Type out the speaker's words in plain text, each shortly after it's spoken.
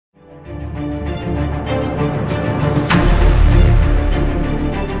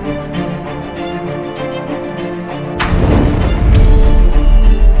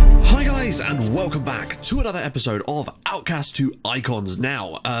to another episode of Outcasts to Icons.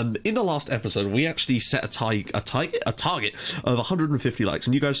 Now, in the last episode, we actually set a target of 150 likes,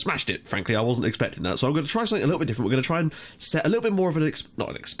 and you guys smashed it. Frankly, I wasn't expecting that, so I'm going to try something a little bit different. We're going to try and set a little bit more of an, not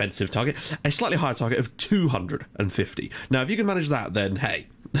an expensive target, a slightly higher target of 250. Now, if you can manage that, then hey,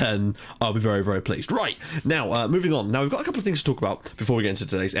 then I'll be very, very pleased. Right, now, moving on. Now, we've got a couple of things to talk about before we get into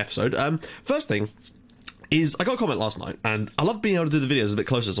today's episode. First thing is, I got a comment last night, and I love being able to do the videos a bit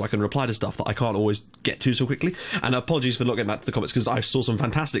closer so I can reply to stuff that I can't always get to so quickly. And apologies for not getting back to the comments, because I saw some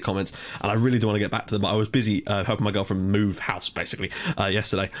fantastic comments and I really do want to get back to them, but I was busy helping my girlfriend move house basically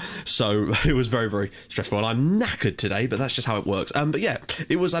yesterday, so it was very, very stressful, and I'm knackered today, but that's just how it works. But yeah,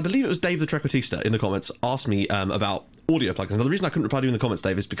 it was, I believe it was Dave the Trekotista in the comments asked me about audio plugins. Now, the reason I couldn't reply to you in the comments,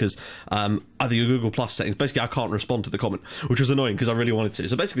 Dave, is because either your Google Plus settings, basically I can't respond to the comment, which was annoying because I really wanted to.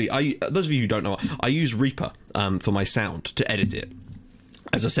 So basically, those of you who don't know, I use Reaper for my sound to edit it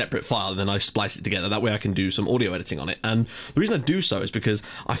as a separate file, and then I splice it together. That way I can do some audio editing on it. And the reason I do so is because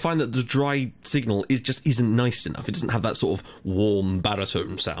I find that the dry signal just isn't nice enough. It doesn't have that sort of warm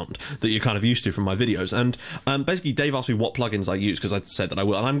baritone sound that you're kind of used to from my videos. And basically Dave asked me what plugins I use, because I said that I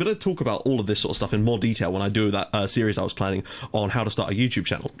will, and I'm going to talk about all of this sort of stuff in more detail when I do that series I was planning on how to start a YouTube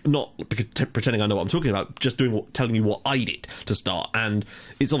channel. Not pretending I know what I'm talking about, just telling you what I did to start, and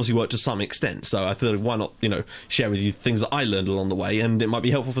it's obviously worked to some extent, so I thought, why not, share with you things that I learned along the way, and it might be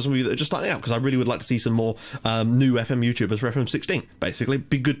helpful for some of you that are just starting out, because I really would like to see some more new FM YouTubers for FM16. Basically,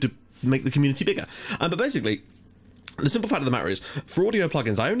 be good to make the community bigger. But basically, the simple fact of the matter is, for audio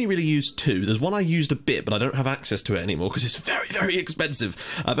plugins, I only really use two. There's one I used a bit, but I don't have access to it anymore because it's very, very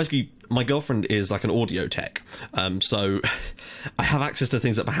expensive. Basically, my girlfriend is like an audio tech, so I have access to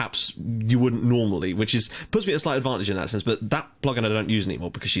things that perhaps you wouldn't normally, which puts me at a slight advantage in that sense. But that plugin I don't use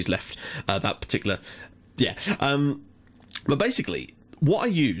anymore because she's left that particular, yeah. But basically, what I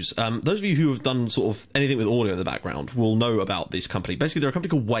use, those of you who have done sort of anything with audio in the background will know about this company. Basically, they're a company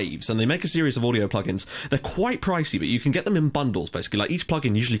called Waves, and they make a series of audio plugins. They're quite pricey, but you can get them in bundles, basically. Like, each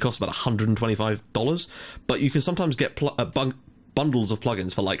plugin usually costs about $125, but you can sometimes get bundles of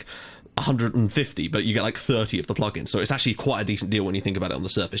plugins for like 150, but you get like 30 of the plugins, so it's actually quite a decent deal when you think about it on the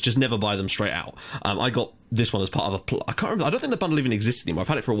surface. Just never buy them straight out. I got this one as part of I can't remember, I don't think the bundle even exists anymore. I've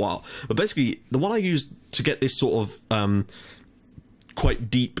had it for a while, but basically the one I used to get this sort of quite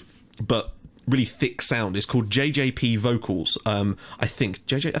deep but really thick sound is called JJP Vocals. I think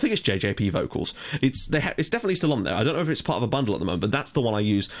it's JJP Vocals. It's definitely still on there. I don't know if it's part of a bundle at the moment, but that's the one I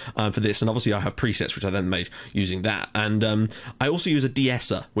use for this. And obviously I have presets which I then made using that. And I also use a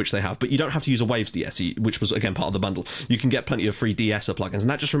de-esser, which they have, but you don't have to use a Waves de-esser, which was again part of the bundle. You can get plenty of free de-esser plugins, and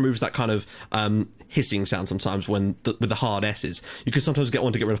that just removes that kind of hissing sound sometimes with the hard S's. You can sometimes get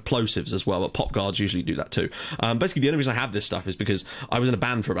one to get rid of plosives as well, but pop guards usually do that too. Basically, the only reason I have this stuff is because I was in a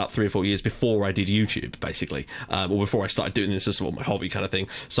band for about 3 or 4 years before I did YouTube, basically, or before I started doing this as sort of my hobby kind of thing.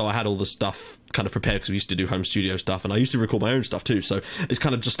 So I had all the stuff kind of prepared because we used to do home studio stuff, and I used to record my own stuff too, so it's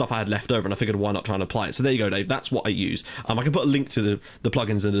kind of just stuff I had left over, and I figured why not try and apply it. So there you go, Dave, that's what I use. I can put a link to the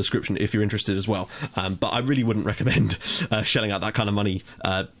plugins in the description if you're interested as well, but I really wouldn't recommend shelling out that kind of money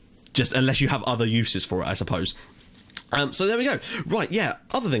just unless you have other uses for it, I suppose. So there we go. Right, yeah,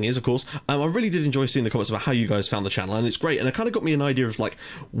 other thing is, of course, I really did enjoy seeing the comments about how you guys found the channel, and it's great, and it kind of got me an idea of, like,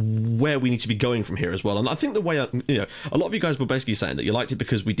 where we need to be going from here as well. And I think the way, a lot of you guys were basically saying that you liked it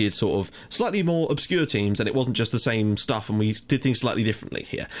because we did sort of slightly more obscure teams, and it wasn't just the same stuff, and we did things slightly differently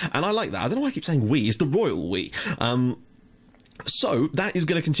here. And I like that. I don't know why I keep saying we. It's the royal we. So that is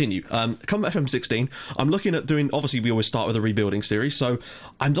going to continue. Come FM16, I'm looking at doing, obviously we always start with a rebuilding series, so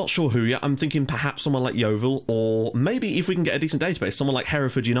I'm not sure who yet. I'm thinking perhaps someone like Yeovil, or maybe if we can get a decent database, someone like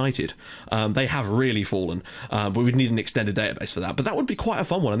Hereford United. They have really fallen, but we'd need an extended database for that. But that would be quite a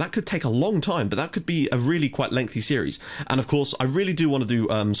fun one, and that could take a long time, but that could be a really quite lengthy series. And of course, I really do want to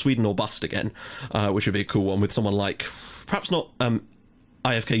do Sweden or Bust again, which would be a cool one with someone like, perhaps not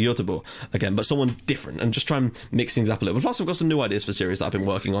IFK Göteborg again, but someone different, and just try and mix things up a little bit. Plus, I've got some new ideas for series that I've been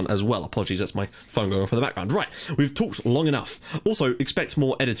working on as well. Apologies, that's my phone going off in the background. Right, we've talked long enough. Also, expect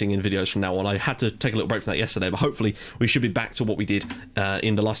more editing in videos from now on. I had to take a little break from that yesterday, but hopefully we should be back to what we did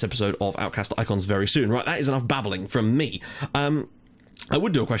in the last episode of Outcast Icons very soon. Right, that is enough babbling from me. I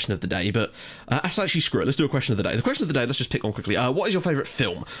would do a question of the day, but actually, screw it. Let's do a question of the day. The question of the day, let's just pick one quickly. What is your favourite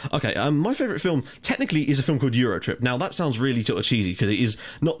film? Okay, my favourite film technically is a film called Eurotrip. Now, that sounds really sort of cheesy because it is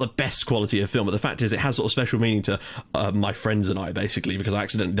not the best quality of film, but the fact is it has sort of special meaning to my friends and I, basically, because I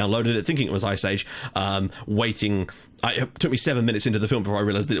accidentally downloaded it thinking it was Ice Age, waiting It took me 7 minutes into the film before I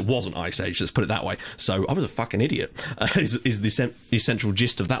realised that it wasn't Ice Age, let's put it that way. So I was a fucking idiot, is the essential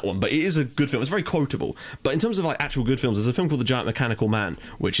gist of that one. But it is a good film. It's very quotable. But in terms of like actual good films, there's a film called The Giant Mechanical Man,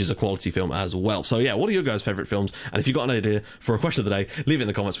 which is a quality film as well. So yeah, what are your guys' favourite films? And if you've got an idea for a question of the day, leave it in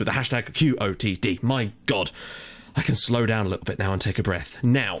the comments with the hashtag QOTD. My God, I can slow down a little bit now and take a breath.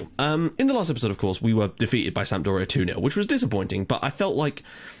 Now, in the last episode, of course, we were defeated by Sampdoria 2-0, which was disappointing, but I felt like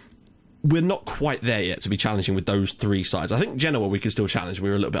we're not quite there yet to be challenging with those three sides. I think Genoa we could still challenge. We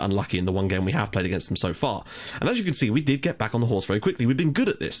were a little bit unlucky in the one game we have played against them so far. And as you can see, we did get back on the horse very quickly. We've been good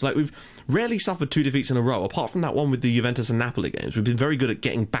at this. Like, we've rarely suffered 2 defeats in a row, apart from that one with the Juventus and Napoli games. We've been very good at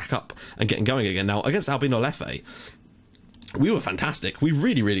getting back up and getting going again. Now, against Albino Leffe, we were fantastic. We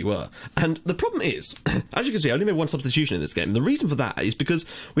really, really were. And the problem is, as you can see, I only made 1 substitution in this game. And the reason for that is because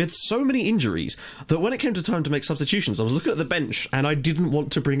we had so many injuries that when it came to time to make substitutions, I was looking at the bench and I didn't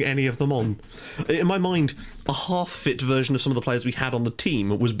want to bring any of them on. In my mind, a half-fit version of some of the players we had on the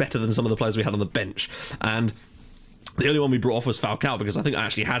team was better than some of the players we had on the bench. And the only one we brought off was Falcao, because I think I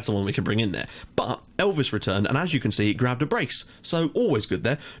actually had someone we could bring in there. But Elvis returned, and as you can see, he grabbed a brace. So always good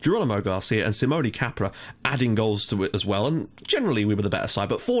there. Geronimo Garcia and Simone Capra adding goals to it as well. And generally, we were the better side.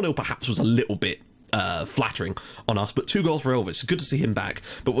 But 4-0 perhaps was a little bit flattering on us. But 2 goals for Elvis. It's good to see him back.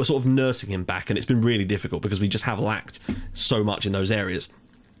 But we're sort of nursing him back, and it's been really difficult because we just have lacked so much in those areas.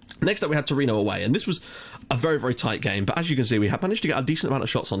 Next up, we had Torino away, and this was a very, very tight game. But as you can see, we have managed to get a decent amount of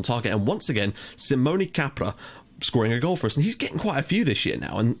shots on target. And once again, Simone Capra scoring a goal for us, and he's getting quite a few this year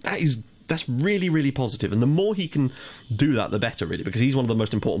now, and that's really, really positive. And the more he can do that, the better, really, because he's one of the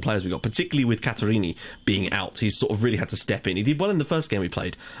most important players we got, particularly with Catarini being out. He's sort of really had to step in. He did well in the first game we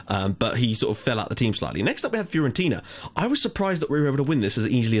played, but he sort of fell out the team slightly. Next up, we have Fiorentina. I was surprised that we were able to win this as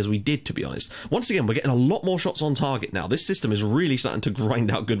easily as we did, to be honest. Once again, we're getting a lot more shots on target now. This system is really starting to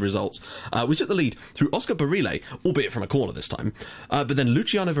grind out good results. We took the lead through Oscar Barile, albeit from a corner this time, but then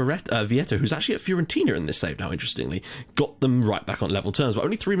Luciano Vietto, who's actually at Fiorentina in this save now, interestingly, got them right back on level terms. But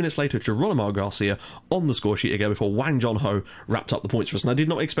only 3 minutes later, Geronimo Garcia on the score sheet again before Wang Jong-ho wrapped up the points for us. And I did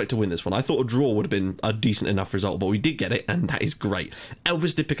not expect to win this one. I thought a draw would have been a decent enough result, but we did get it, and that is great.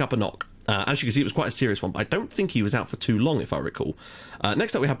 Elvis did pick up a knock. As you can see, it was quite a serious one, but I don't think he was out for too long, if I recall.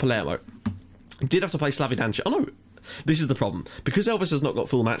 Next up, we have Palermo. Did have to play Slavidancha. Oh, no. This is the problem. Because Elvis has not got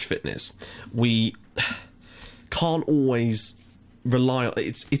full match fitness, we can't always rely on...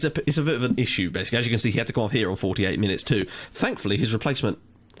 It's a bit of an issue, basically. As you can see, he had to come off here on 48 minutes too. Thankfully, his replacement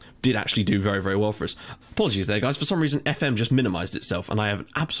did actually do very, very well for us. Apologies there, guys. For some reason, FM just minimised itself, and I have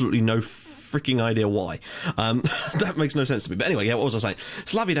absolutely no freaking idea why. That makes no sense to me. But anyway, yeah, what was I saying?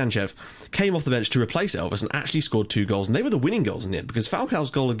 Slavidanchev came off the bench to replace Elvis and actually scored 2 goals, and they were the winning goals in the end, because Falcao's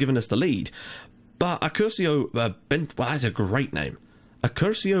goal had given us the lead. But Accurcio well, that's a great name.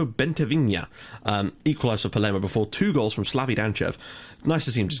 Accurcio Bentevigna equalised for Palermo before 2 goals from Slavidanchev. Nice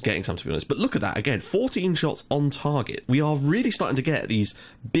to see him just getting some, to be honest. But look at that, again, 14 shots on target. We are really starting to get these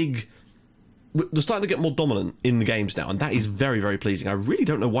big... We're starting to get more dominant in the games now, and that is very, very pleasing. I really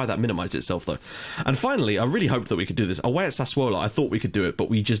don't know why that minimised itself, though. And finally, I really hoped that we could do this. Away at Sassuolo, I thought we could do it, but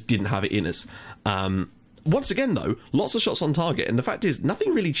we just didn't have it in us. Once again, though, lots of shots on target, and the fact is,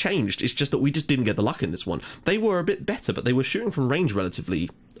 nothing really changed. It's just that we just didn't get the luck in this one. They were a bit better, but they were shooting from range relatively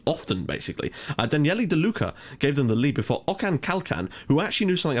often, basically. Daniele De Luca gave them the lead before Okan Kalkan, who I actually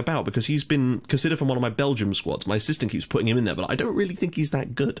knew something about because he's been considered from one of my Belgium squads. My assistant keeps putting him in there, but I don't really think he's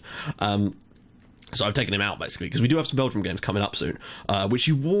that good. So I've taken him out, basically, because we do have some Belgium games coming up soon, which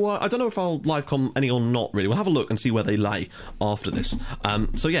I don't know if I'll live com any or not, really. We'll have a look and see where they lay after this.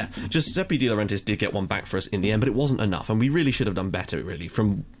 So yeah, Giuseppe De Laurentiis did get one back for us in the end, but it wasn't enough, and we really should have done better, really,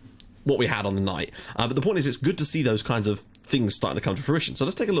 from what we had on the night. But the point is, it's good to see those kinds of things starting to come to fruition. So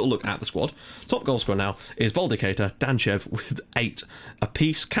let's take a little look at the squad. Top goal scorer now is Baldicator, Danchev with 8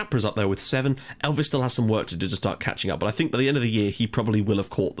 apiece. Capra's up there with 7. Elvis still has some work to do to start catching up, but I think by the end of the year, he probably will have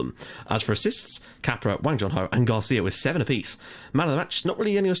caught them. As for assists, Capra, Wang Jong-ho and Garcia with 7 apiece. Man of the match, not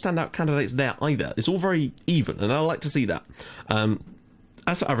really any standout candidates there either. It's all very even, and I like to see that.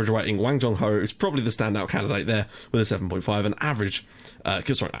 As for average rating, Wang Jong-ho is probably the standout candidate there with a 7.5, and average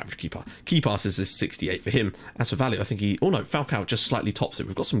key passes is 68 for him. As for value, I think Falcao just slightly tops it.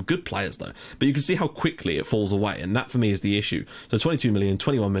 We've got some good players though, but you can see how quickly it falls away, and that for me is the issue. So 22 million,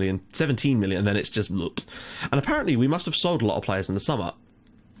 21 million, 17 million, and then it's just loops. And apparently we must have sold a lot of players in the summer.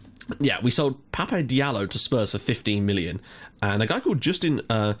 Yeah, we sold Pape Diallo to Spurs for 15 million, and a guy called Justin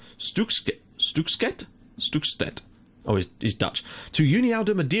Stukstedt. Oh, he's Dutch. To União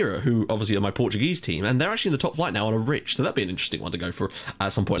de Madeira, who obviously are my Portuguese team, and they're actually in the top flight now and are rich, so that'd be an interesting one to go for at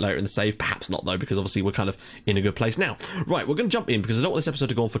some point later in the save. Perhaps not, though, because obviously we're kind of in a good place now. Right, we're going to jump in because I don't want this episode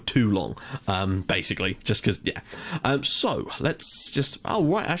to go on for too long, basically, just because, yeah. So, let's just... Oh,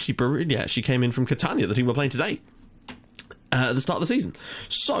 right, actually, Barilli actually came in from Catania, the team we're playing today, at the start of the season.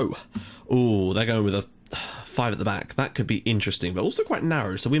 So, they're going with a 5 at the back. That could be interesting, but also quite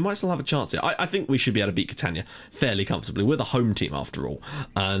narrow, so we might still have a chance here. I think we should be able to beat Catania fairly comfortably. We're the home team after all,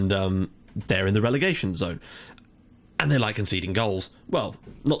 and they're in the relegation zone. And they like conceding goals. Well,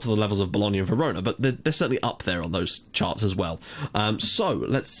 not to the levels of Bologna and Verona, but they're certainly up there on those charts as well. So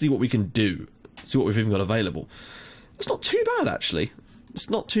let's see what we can do. See what we've even got available. It's not too bad, actually. It's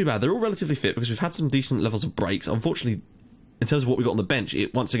not too bad. They're all relatively fit because we've had some decent levels of breaks. Unfortunately, in terms of what we've got on the bench,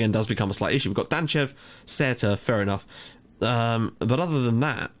 it once again does become a slight issue. We've got Danchev, Serta, fair enough. But other than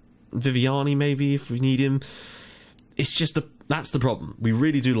that, Viviani maybe, if we need him. It's just that's the problem. We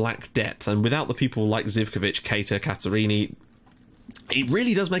really do lack depth, and without the people like Zivkovic, Keita, Casarini, it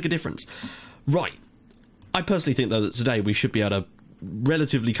really does make a difference. Right. I personally think, though, that today we should be able to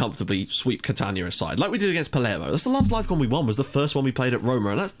relatively comfortably sweep Catania aside, like we did against Palermo. That's the last live con we won, was the first one we played at Roma,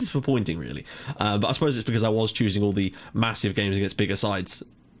 and that's disappointing, really. But I suppose it's because I was choosing all the massive games against bigger sides,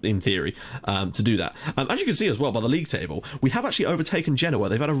 in theory, to do that. As you can see as well by the league table, we have actually overtaken Genoa.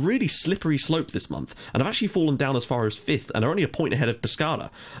 They've had a really slippery slope this month, and have actually fallen down as far as 5th, and are only a point ahead of Pescara.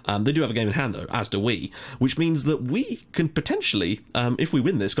 They do have a game in hand, though, as do we, which means that we can potentially, if we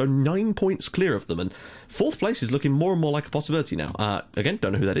win this, go 9 points clear of them, and 4th place is looking more and more like a possibility now. Again,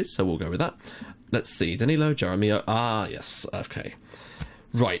 don't know who that is, so we'll go with that. Let's see, Danilo, Jaramillo, yes, okay.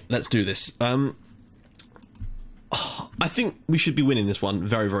 Right, let's do this. I think we should be winning this one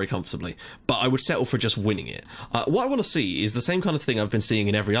very, very comfortably, but I would settle for just winning it. What I want to see is the same kind of thing I've been seeing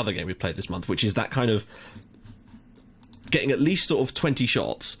in every other game we've played this month, which is that kind of getting at least sort of 20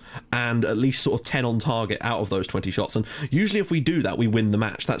 shots and at least sort of 10 on target out of those 20 shots. And usually if we do that, we win the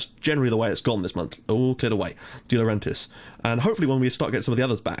match. That's generally the way it's gone this month. All cleared away. De Laurentiis. And hopefully when we start getting some of the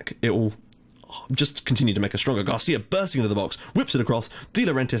others back, it will just continue to make us stronger. Garcia bursting into the box, whips it across, De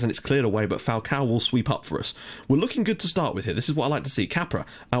Laurentiis, and it's cleared away, but Falcao will sweep up for us. We're looking good to start with here. This is what I like to see. Capra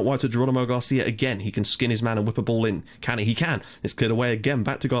out wide to Geronimo Garcia again. He can skin his man and whip a ball in. Can he? He can. It's cleared away again,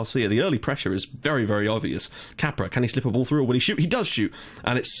 back to Garcia. The early pressure is very, very obvious. Capra, can he slip a ball through, or will he shoot? He does shoot,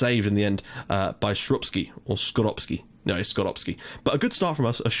 and it's saved in the end by Skorupski, or Skoropski. No, it's Skoropski. But a good start from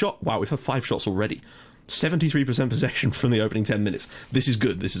us. A shot. Wow, we've had 5 shots already. 73% possession from the opening 10 minutes. This is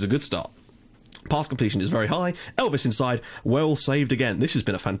good. This is a good start. Pass completion is very high. Elvis inside, well saved again. This has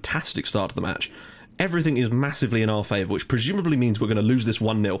been a fantastic start to the match. Everything is massively in our favour, which presumably means we're going to lose this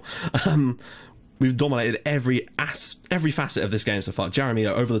 1-0. We've dominated every facet of this game so far.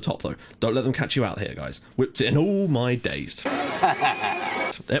 Jaramillo over the top, though. Don't let them catch you out here, guys. Whipped it in all my days.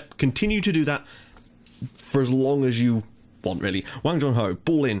 Yep, continue to do that for as long as you want, really. Wang Jong-ho,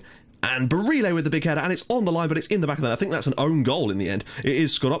 ball in. And Barile with the big header, and it's on the line, but it's in the back of the net. I think that's an own goal in the end. It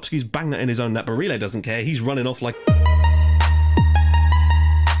is. Skoropski's banged that in his own net. Barile doesn't care. He's running off like...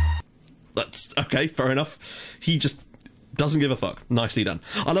 That's okay, fair enough. He just doesn't give a fuck. Nicely done.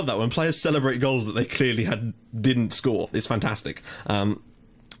 I love that when players celebrate goals that they clearly didn't score. It's fantastic.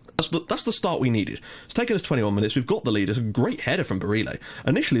 That's the start we needed. It's taken us 21 minutes. We've got the lead. It's a great header from Barile.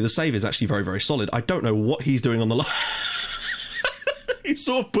 Initially, the save is actually very, very solid. I don't know what he's doing on the line. He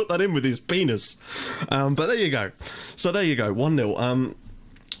sort of put that in with his penis. But there you go. So there you go, 1-0.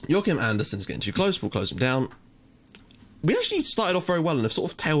 Joachim Andersen's getting too close. We'll close him down. We actually started off very well and have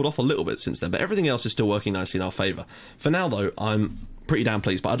sort of tailed off a little bit since then, but everything else is still working nicely in our favour. For now, though, I'm pretty damn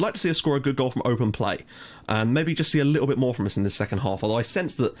pleased, but I'd like to see us score a good goal from open play, and maybe just see a little bit more from us in the second half, although I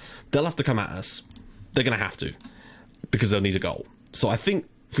sense that they'll have to come at us. They're going to have to, because they'll need a goal. So I think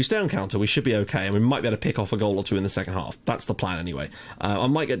if we stay on counter, we should be okay, and we might be able to pick off a goal or two in the second half. That's the plan anyway. I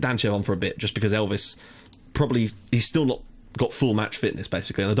might get Danchev on for a bit, just because Elvis he's still not got full match fitness,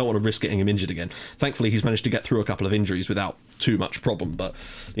 basically, and I don't want to risk getting him injured again. Thankfully, he's managed to get through a couple of injuries without too much problem, but,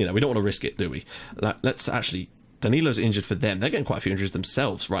 you know, we don't want to risk it, do we? Let's actually... Danilo's injured for them. They're getting quite a few injuries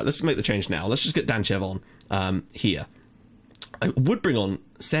themselves. Right, let's make the change now. Let's just get Danchev on here. I would bring on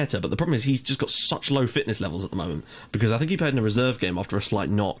Serta, but the problem is he's just got such low fitness levels at the moment, because I think he played in a reserve game after a slight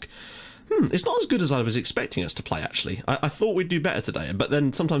knock. It's not as good as I was expecting us to play, actually. I thought we'd do better today, but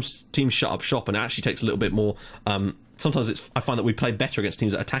then sometimes teams shut up shop and it actually takes a little bit more... sometimes I find that we play better against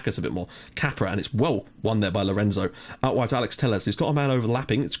teams that attack us a bit more. Capra, and it's well won there by Lorenzo. Out wide to Alex Tellez. He's got a man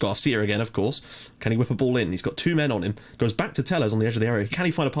overlapping. It's Garcia again, of course. Can he whip a ball in? He's got 2 men on him. Goes back to Tellez on the edge of the area. Can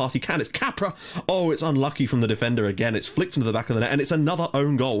he find a pass? He can. It's Capra. Oh, it's unlucky from the defender again. It's flicked into the back of the net, and it's another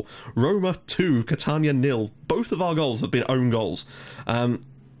own goal. Roma 2, Catania 0. Both of our goals have been own goals.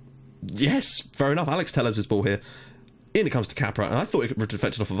 Yes, fair enough. Alex Tellez' ball here. In it comes to Capra, and I thought it would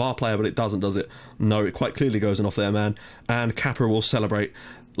deflect it off of our player, but it doesn't, does it? No, it quite clearly goes in off their man, and Capra will celebrate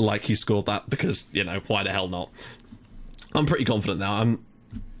like he scored that, because, you know, why the hell not? I'm pretty confident now.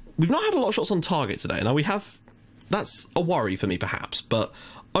 We've not had a lot of shots on target today. Now, we have... That's a worry for me, perhaps, but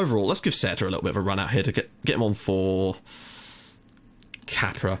overall, let's give Seta a little bit of a run out here to get him on for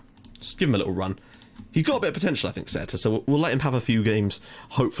Capra. Just give him a little run. He's got a bit of potential, I think, Seta, so we'll let him have a few games,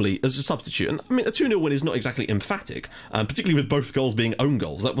 hopefully, as a substitute. And, I mean, a 2-0 win is not exactly emphatic, particularly with both goals being own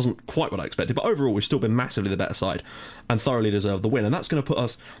goals. That wasn't quite what I expected, but overall, we've still been massively the better side and thoroughly deserved the win. And that's going to put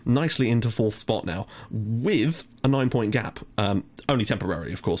us nicely into 4th spot now, with a 9-point gap. Only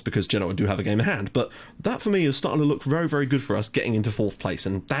temporary, of course, because Genoa do have a game in hand. But that, for me, is starting to look very, very good for us getting into 4th place,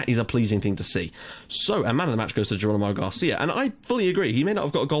 and that is a pleasing thing to see. So, and man of the match goes to Geronimo Garcia, and I fully agree. He may not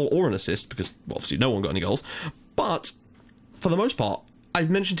have got a goal or an assist, because, well, obviously, no one got any goals. But, for the most part, I've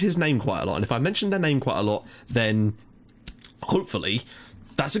mentioned his name quite a lot, and if I mention their name quite a lot, then hopefully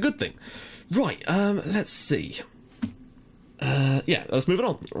that's a good thing. Right, let's see. Yeah, let's move it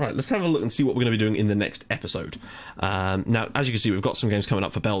on. Right, let's have a look and see what we're going to be doing in the next episode. Now, as you can see, we've got some games coming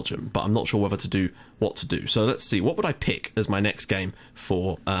up for Belgium, but I'm not sure whether to do what to do. So let's see, what would I pick as my next game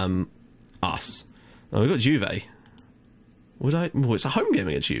for us? Oh, we've got Juve. Would I? Oh, it's a home game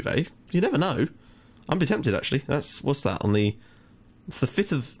against Juve. You never know. I'd be tempted, actually. That's, what's that, on the... It's the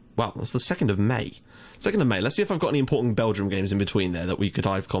 5th of... Well, it's the 2nd of May. 2nd of May. Let's see if I've got any important Belgium games in between there that we could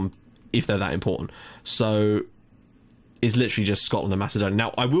livecom if they're that important. So, it's literally just Scotland and Macedonia.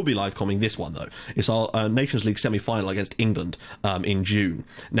 Now, I will be livecomming this one, though. It's our Nations League semi-final against England in June.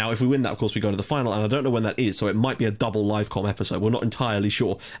 Now, if we win that, of course, we go into the final, and I don't know when that is, so it might be a double livecom episode. We're not entirely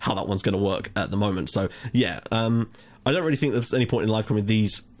sure how that one's going to work at the moment. So, yeah, I don't really think there's any point in livecoming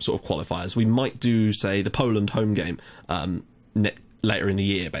these sort of qualifiers. We might do, say, the Poland home game later in the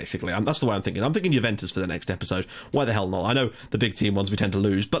year, basically. That's the way I'm thinking. I'm thinking Juventus for the next episode. Why the hell not? I know the big team ones we tend to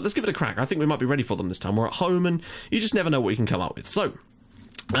lose, but let's give it a crack. I think we might be ready for them this time. We're at home, and you just never know what you can come up with. So,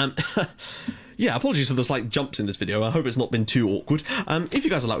 yeah, apologies for the slight jumps in this video. I hope it's not been too awkward. If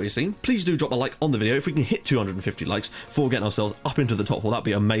you guys like what you've seen, please do drop a like on the video. If we can hit 250 likes for getting ourselves up into the top 4, that'd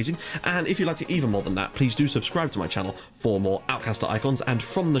be amazing. And if you'd like to even more than that, please do subscribe to my channel for more Outcast icons and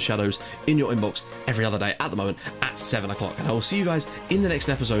From the Shadows in your inbox every other day at the moment at 7 o'clock. And I will see you guys in the next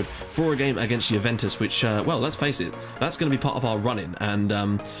episode for a game against Juventus, which, well, let's face it, that's going to be part of our run-in, and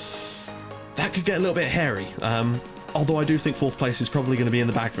that could get a little bit hairy. Although I do think 4th place is probably going to be in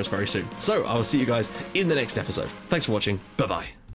the bag for us very soon. So I will see you guys in the next episode. Thanks for watching. Bye-bye.